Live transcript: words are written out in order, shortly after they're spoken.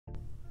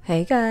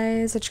Hey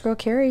guys, it's your girl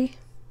Carrie.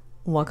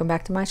 Welcome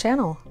back to my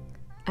channel.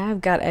 I've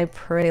got a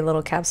pretty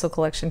little capsule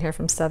collection here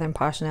from Southern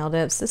Posh Nail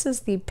Dips. This is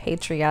the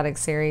Patriotic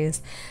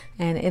series,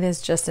 and it is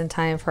just in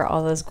time for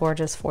all those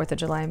gorgeous 4th of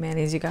July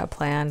manis you got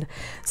planned.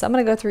 So I'm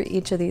going to go through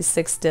each of these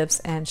 6 dips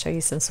and show you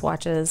some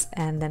swatches,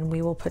 and then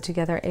we will put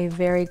together a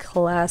very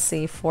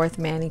classy 4th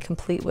mani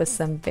complete with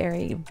some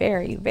very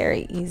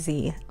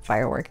easy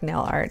firework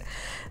nail art.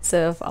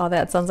 So if all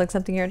that sounds like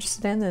something you're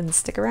interested in, then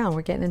stick around.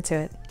 We're getting into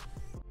it.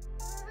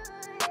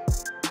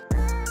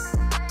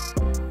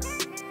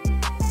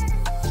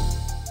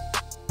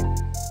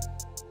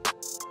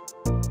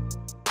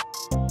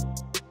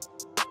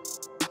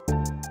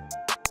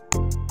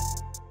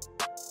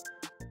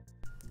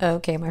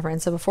 Okay, my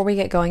friends, so before we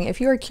get going, if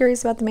you are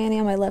curious about the mani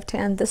on my left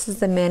hand, this is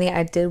the mani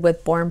I did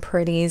with Born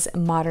Pretty's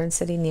Modern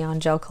City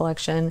Neon Gel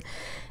collection,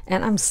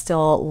 and I'm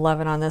still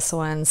loving on this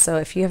one. So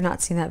if you have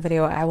not seen that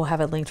video, I will have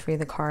it linked for you in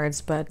the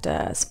cards, but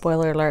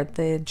spoiler alert,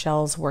 the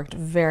gels worked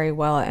very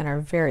well and are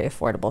very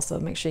affordable, so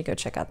make sure you go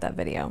check out that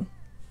video.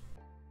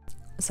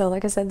 So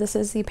like I said, this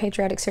is the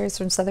Patriotic series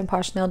from Southern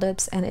Posh Nail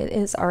Dips, and it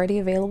is already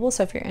available,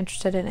 so if you're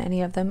interested in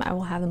any of them, I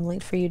will have them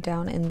linked for you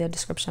down in the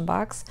description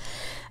box.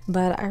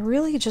 But I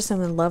really just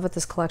am in love with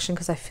this collection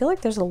because I feel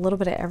like there's a little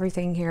bit of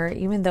everything here,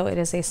 even though it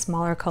is a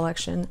smaller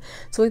collection.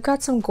 So we've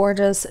got some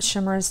gorgeous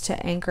shimmers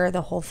to anchor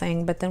the whole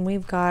thing, but then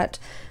we've got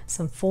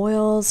some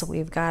foils,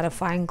 we've got a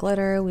fine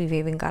glitter, we've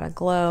even got a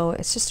glow.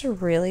 It's just a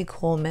really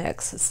cool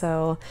mix.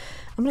 So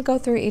I'm going to go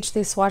through each of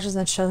these swatches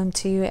and show them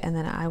to you, and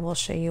then I will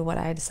show you what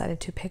I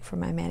decided to pick for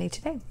my mani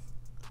today.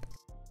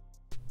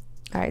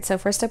 All right, so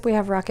first up we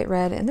have Rocket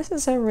Red, and this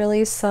is a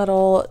really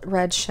subtle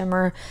red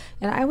shimmer,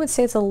 and I would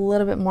say it's a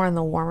little bit more on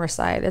the warmer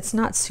side. It's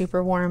not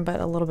super warm,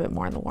 but a little bit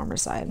more on the warmer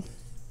side.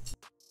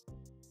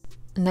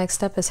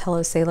 Next up is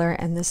Hello Sailor,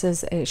 and this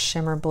is a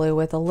shimmer blue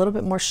with a little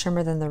bit more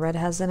shimmer than the red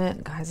has in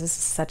it. Guys, this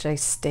is such a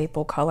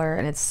staple color,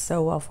 and it's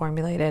so well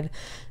formulated.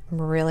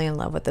 I'm really in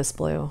love with this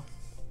blue.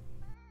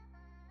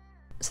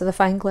 So the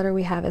fine glitter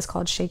we have is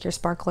called Shake Your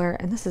Sparkler,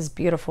 and this is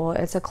beautiful.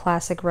 It's a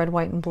classic red,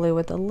 white, and blue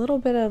with a little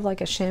bit of like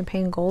a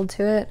champagne gold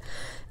to it.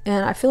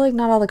 And I feel like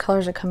not all the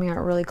colors are coming out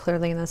really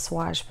clearly in this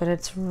swatch, but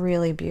it's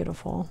really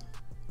beautiful.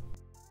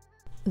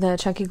 The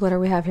chunky glitter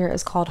we have here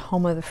is called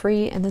Home of the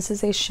Free, and this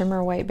is a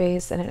shimmer white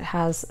base, and it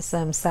has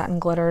some satin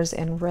glitters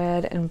in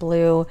red and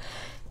blue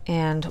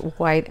and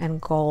white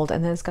and gold,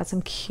 and then it's got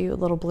some cute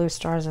little blue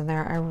stars in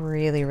there. I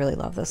really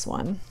love this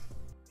one.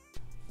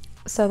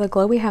 So the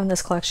glow we have in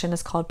this collection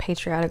is called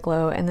Patriotic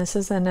Glow, and this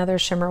is another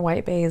shimmer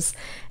white base,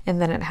 and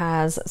then it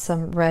has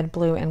some red,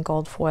 blue, and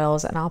gold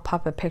foils, and I'll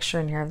pop a picture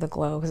in here of the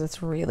glow because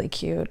it's really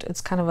cute. It's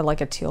kind of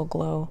like a teal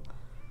glow.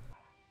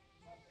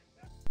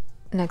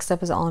 Next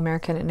up is All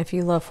American, and if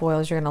you love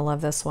foils, you're going to love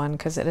this one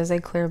because it is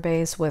a clear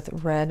base with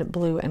red,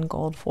 blue, and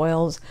gold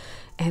foils,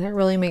 and it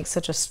really makes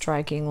such a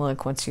striking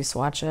look once you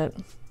swatch it.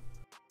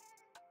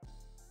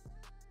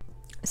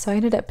 So I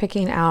ended up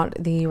picking out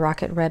the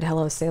Rocket Red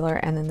Hello Sailor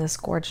and then this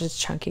gorgeous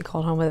chunky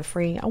called Home of the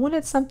Free. I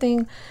wanted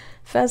something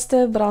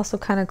festive but also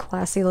kind of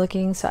classy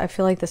looking, so I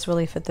feel like this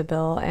really fit the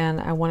bill,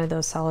 and I wanted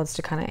those solids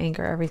to kind of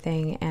anchor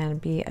everything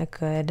and be a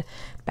good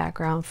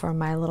background for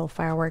my little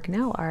firework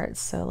nail art.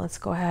 So let's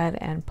go ahead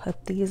and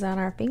put these on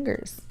our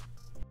fingers.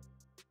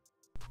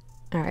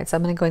 All right, so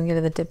I'm going to go ahead and get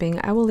to the dipping.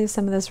 I will leave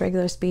some of this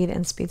regular speed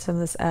and speed some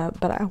of this up,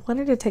 but I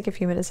wanted to take a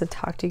few minutes to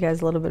talk to you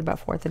guys a little bit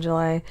about 4th of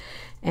July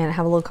and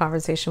have a little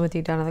conversation with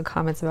you down in the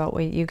comments about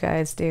what you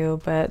guys do.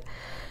 But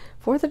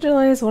 4th of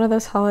July is one of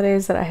those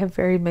holidays that I have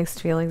very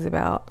mixed feelings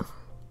about.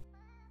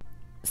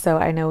 So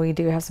I know we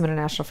do have some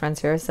international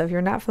friends here. So if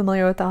you're not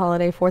familiar with the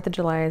holiday, 4th of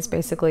July is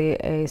basically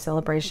a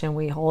celebration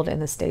we hold in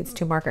the States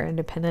to mark our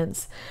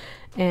independence.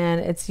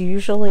 And it's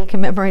usually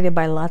commemorated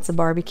by lots of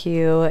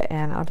barbecue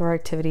and outdoor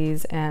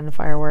activities and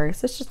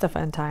fireworks. It's just a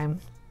fun time.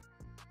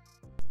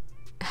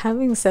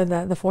 Having said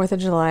that, the 4th of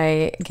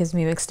July gives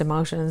me mixed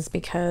emotions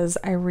because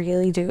I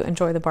really do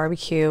enjoy the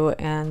barbecue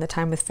and the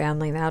time with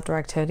family and the outdoor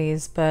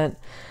activities, but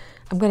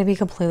I'm going to be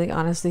completely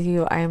honest with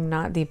you, I am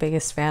not the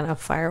biggest fan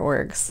of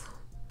fireworks.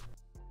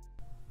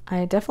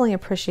 I definitely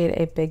appreciate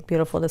a big,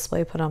 beautiful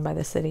display put on by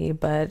the city,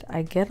 but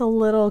I get a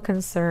little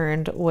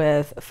concerned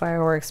with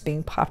fireworks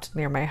being popped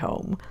near my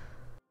home.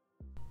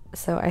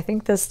 So I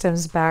think this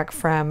stems back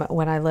from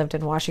when I lived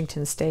in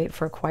Washington State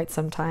for quite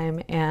some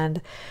time,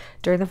 and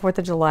during the 4th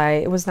of July,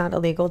 it was not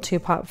illegal to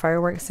pop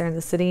fireworks there in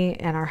the city,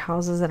 and our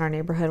houses in our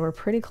neighborhood were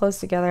pretty close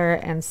together,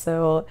 and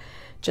so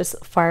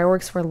just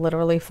fireworks were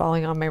literally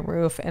falling on my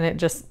roof, and it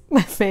just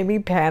made me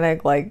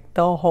panic like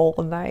the whole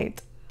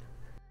night.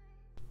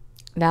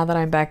 Now that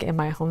I'm back in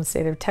my home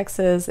state of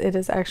Texas, it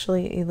is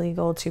actually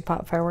illegal to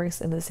pop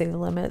fireworks in the city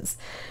limits.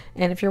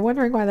 And if you're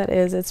wondering why that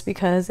is, it's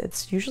because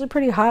it's usually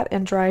pretty hot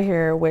and dry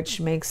here,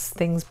 which makes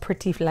things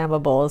pretty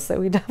flammable.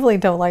 So we definitely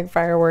don't like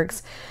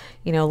fireworks,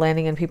 you know,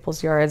 landing in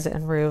people's yards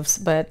and roofs.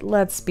 But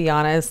let's be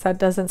honest, that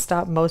doesn't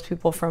stop most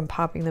people from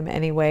popping them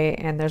anyway.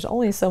 And there's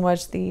only so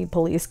much the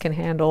police can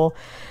handle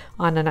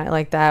on a night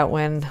like that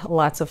when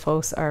lots of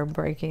folks are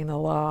breaking the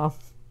law.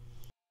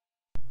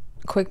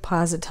 Quick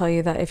pause to tell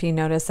you that if you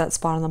notice that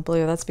spot on the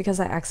blue, that's because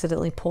I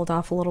accidentally pulled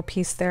off a little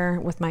piece there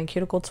with my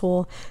cuticle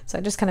tool. So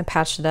I just kind of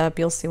patched it up.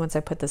 You'll see once I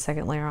put the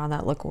second layer on,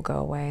 that look will go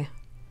away.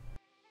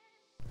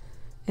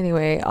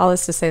 Anyway, all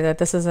this to say that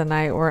this is a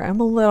night where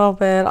I'm a little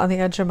bit on the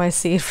edge of my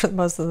seat for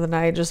most of the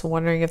night, just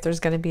wondering if there's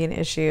going to be an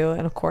issue.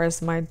 And of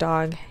course, my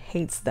dog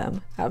hates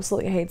them,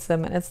 absolutely hates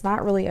them. And it's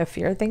not really a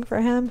fear thing for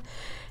him.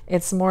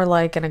 It's more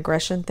like an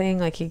aggression thing.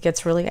 Like he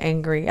gets really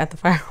angry at the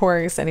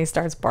fireworks and he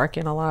starts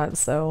barking a lot.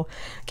 So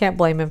can't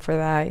blame him for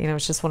that. You know,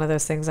 it's just one of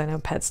those things. I know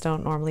pets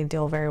don't normally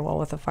deal very well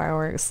with the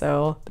fireworks.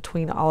 So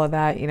between all of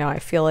that, you know, I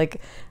feel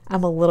like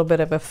I'm a little bit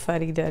of a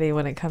fuddy-duddy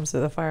when it comes to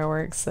the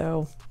fireworks.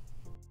 So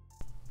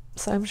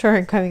I'm sure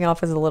I'm coming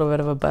off as a little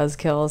bit of a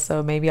buzzkill,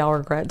 so maybe I'll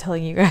regret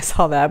telling you guys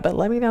all that, but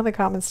let me know in the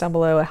comments down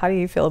below. How do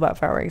you feel about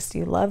fireworks? Do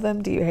you love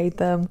them? Do you hate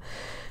them?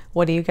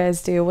 What do you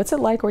guys do? What's it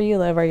like where you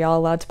live? Are y'all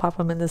allowed to pop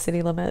them in the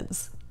city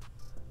limits?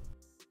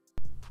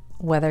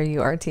 Whether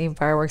you are team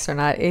fireworks or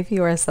not, if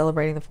you are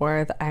celebrating the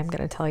 4th, I'm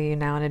going to tell you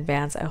now in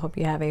advance, I hope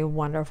you have a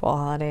wonderful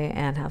holiday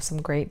and have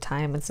some great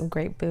time and some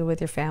great food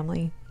with your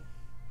family.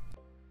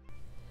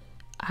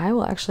 I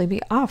will actually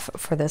be off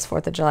for this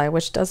 4th of July,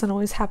 which doesn't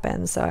always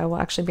happen. So I will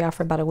actually be off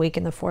for about a week,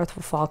 and the 4th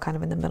will fall kind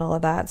of in the middle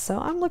of that. So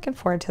I'm looking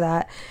forward to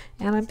that.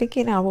 And I'm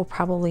thinking I will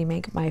probably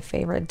make my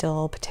favorite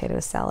dill potato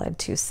salad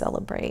to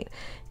celebrate.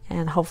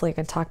 And hopefully I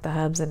can talk the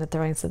hubs into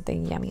throwing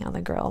something yummy on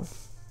the grill.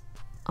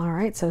 All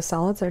right, so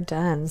salads are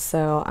done.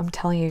 So I'm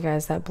telling you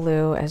guys that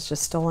blue has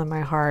just stolen my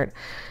heart.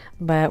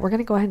 But we're going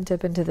to go ahead and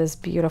dip into this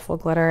beautiful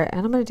glitter,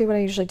 and I'm going to do what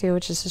I usually do,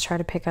 which is to try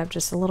to pick up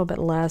just a little bit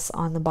less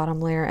on the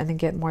bottom layer and then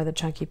get more of the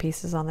chunky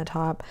pieces on the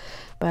top.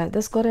 But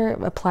this glitter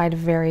applied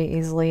very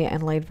easily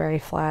and laid very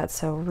flat,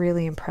 so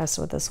really impressed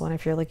with this one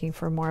if you're looking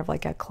for more of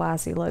like a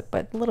classy look,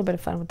 but a little bit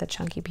of fun with the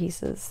chunky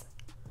pieces.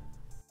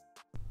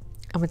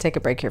 I'm going to take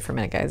a break here for a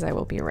minute, guys. I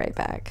will be right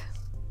back.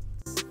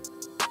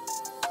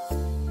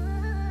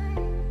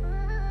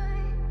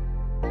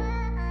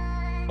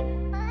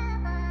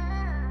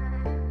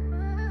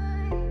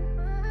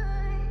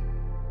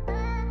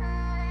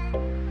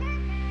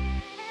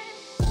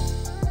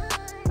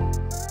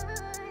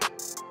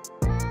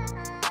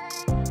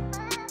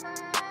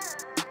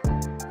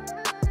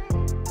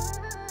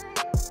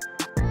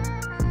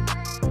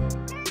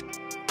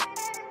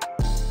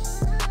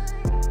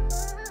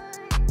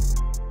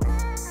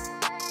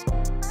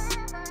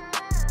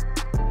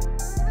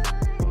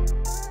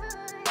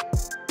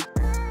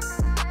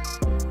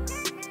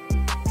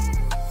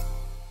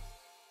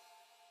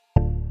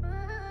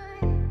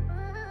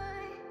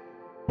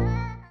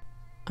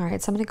 All right,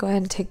 so I'm going to go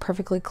ahead and take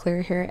Perfectly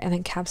Clear here and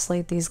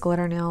encapsulate these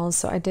glitter nails.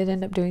 So I did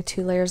end up doing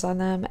 2 layers on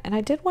them. And I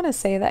did want to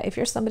say that if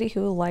you're somebody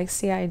who likes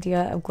the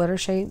idea of glitter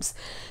shapes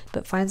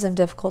but finds them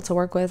difficult to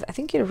work with, I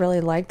think you'd really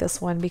like this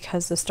one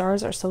because the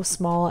stars are so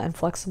small and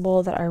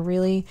flexible that I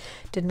really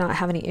did not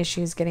have any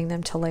issues getting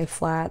them to lay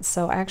flat.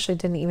 So I actually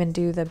didn't even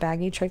do the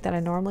baggy trick that I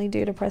normally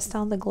do to press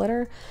down the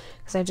glitter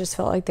because I just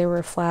felt like they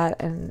were flat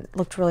and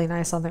looked really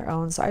nice on their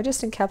own. So I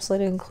just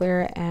encapsulated in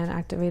clear and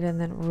activated and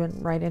then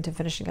went right into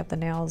finishing up the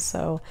nails.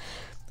 So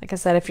like I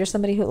said, if you're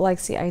somebody who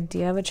likes the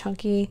idea of a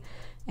chunky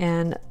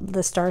and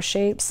the star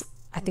shapes,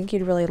 I think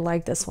you'd really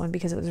like this one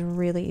because it was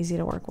really easy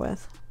to work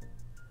with.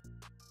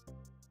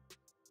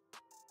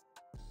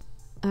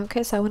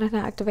 Okay, so I went ahead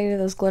and activated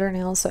those glitter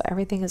nails, so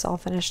everything is all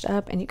finished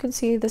up. And you can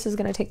see this is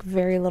going to take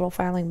very little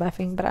filing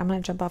buffing, but I'm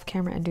going to jump off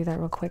camera and do that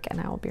real quick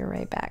and I will be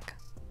right back.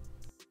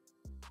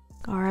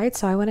 Alright,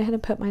 so I went ahead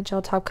and put my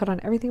gel top coat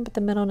on everything but the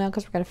middle nail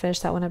because we're going to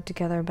finish that one up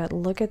together. But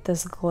look at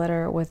this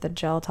glitter with the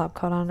gel top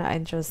coat on. I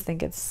just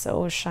think it's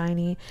so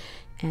shiny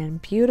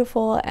and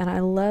beautiful, and I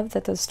love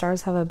that the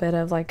stars have a bit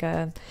of like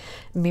a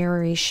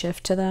mirrory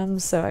shift to them,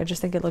 so I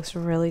just think it looks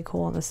really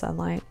cool in the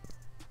sunlight.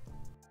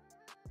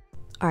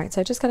 Alright,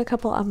 so I just got a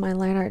couple of my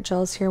line art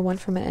gels here, one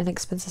from an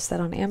inexpensive set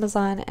on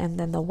Amazon and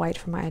then the white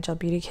from my iGel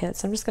Beauty Kit.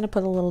 So I'm just going to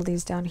put a little of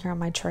these down here on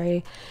my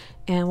tray.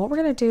 And what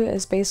we're going to do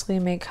is basically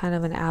make kind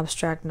of an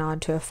abstract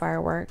nod to a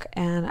firework.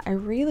 And I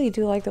really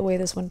do like the way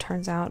this one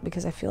turns out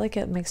because I feel like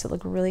it makes it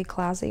look really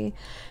classy,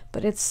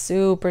 but it's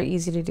super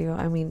easy to do.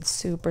 I mean,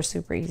 super,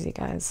 super easy,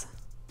 guys.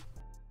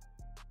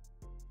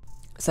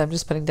 So I'm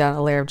just putting down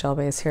a layer of gel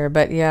base here,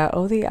 but yeah,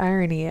 oh, the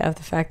irony of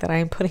the fact that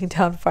I'm putting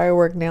down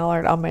firework nail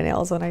art on my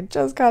nails when I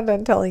just got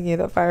done telling you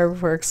that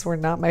fireworks were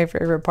not my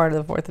favorite part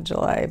of the 4th of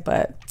July,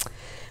 but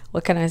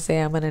what can I say?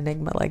 I'm an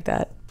enigma like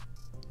that.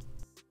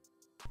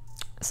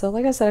 So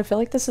like I said, I feel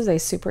like this is a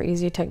super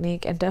easy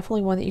technique and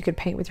definitely one that you could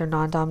paint with your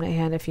non-dominant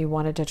hand if you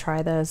wanted to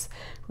try this.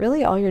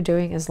 Really all you're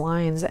doing is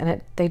lines,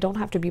 and they don't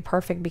have to be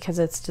perfect because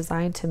it's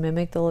designed to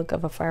mimic the look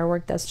of a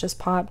firework that's just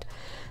popped.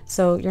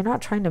 So you're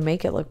not trying to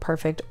make it look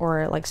perfect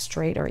or like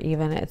straight or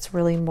even. It's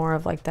really more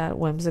of like that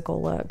whimsical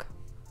look.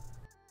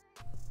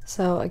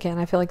 So again,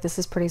 I feel like this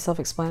is pretty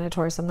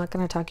self-explanatory, so I'm not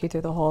going to talk you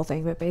through the whole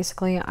thing, but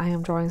basically I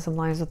am drawing some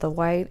lines with the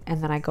white,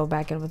 and then I go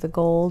back in with the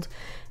gold,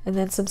 and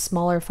then some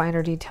smaller,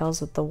 finer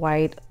details with the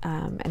white,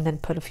 and then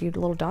put a few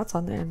little dots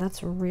on there, and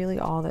that's really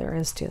all there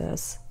is to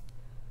this.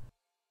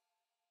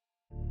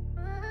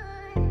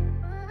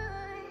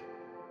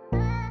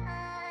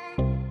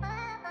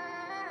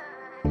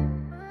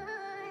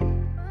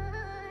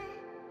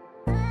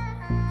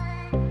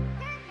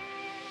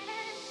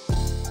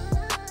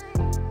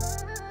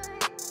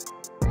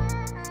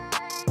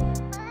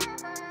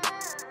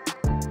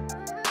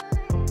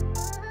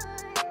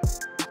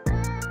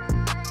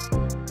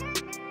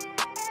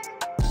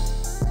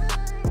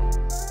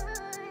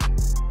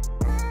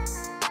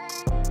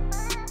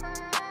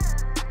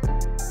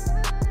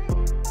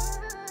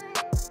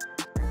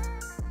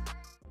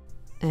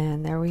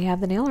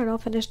 have the nail art all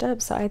finished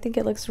up. So I think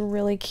it looks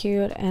really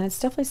cute, and it's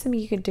definitely something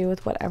you could do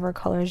with whatever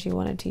colors you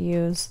wanted to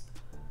use.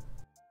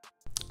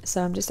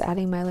 So I'm just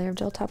adding my layer of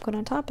gel top coat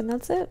on top, and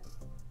that's it.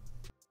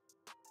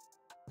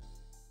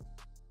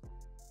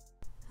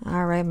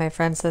 All right, my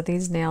friends, so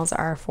these nails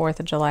are 4th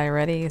of July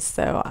ready,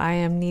 so I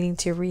am needing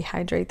to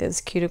rehydrate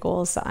those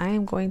cuticles. So I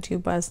am going to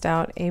bust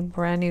out a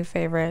brand new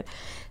favorite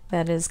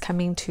that is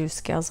coming to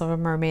Scales of a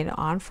Mermaid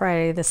on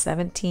Friday the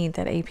 17th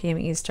at 8 p.m.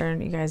 Eastern.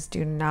 You guys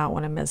do not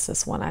want to miss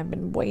this one. I've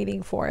been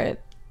waiting for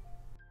it.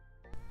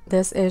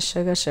 This is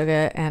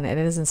Suga, and it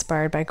is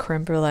inspired by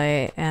creme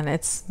brulee, and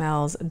it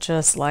smells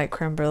just like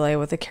creme brulee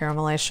with the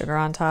caramelized sugar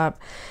on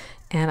top.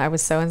 And I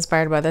was so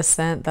inspired by this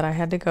scent that I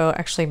had to go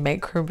actually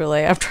make creme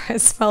brulee after I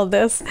smelled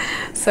this.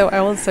 So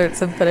I will insert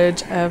some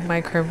footage of my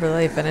creme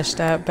brulee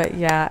finished up. But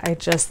yeah, I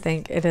just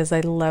think it is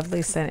a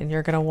lovely scent, and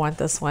you're going to want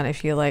this one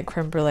if you like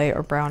creme brulee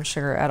or brown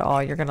sugar at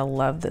all. You're going to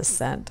love this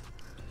scent.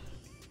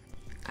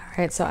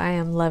 Alright, so I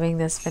am loving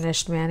this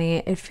finished mani.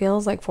 It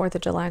feels like 4th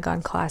of July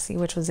gone classy,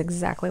 which was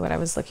exactly what I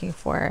was looking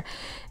for.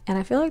 And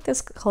I feel like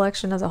this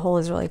collection as a whole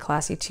is really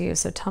classy too.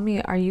 So tell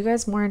me, are you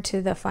guys more into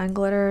the fine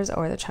glitters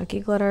or the chunky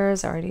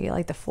glitters, or do you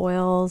like the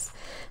foils?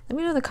 Let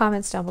me know in the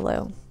comments down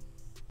below.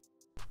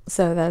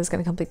 So that is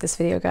going to complete this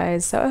video,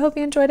 guys. So I hope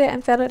you enjoyed it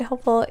and found it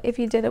helpful. If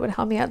you did, it would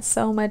help me out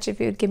so much if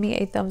you would give me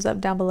a thumbs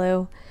up down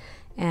below.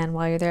 And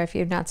while you're there, if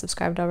you've not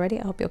subscribed already,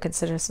 I hope you'll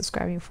consider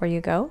subscribing before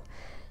you go.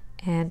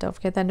 And don't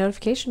forget that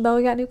notification bell.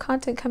 We got new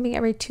content coming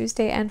every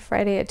Tuesday and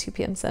Friday at 2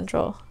 p.m.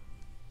 Central.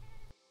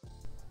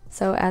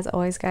 So as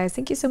always, guys,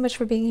 thank you so much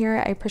for being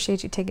here. I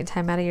appreciate you taking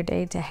time out of your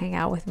day to hang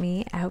out with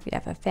me. I hope you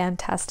have a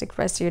fantastic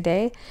rest of your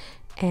day,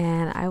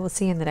 and I will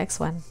see you in the next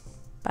one.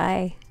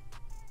 Bye.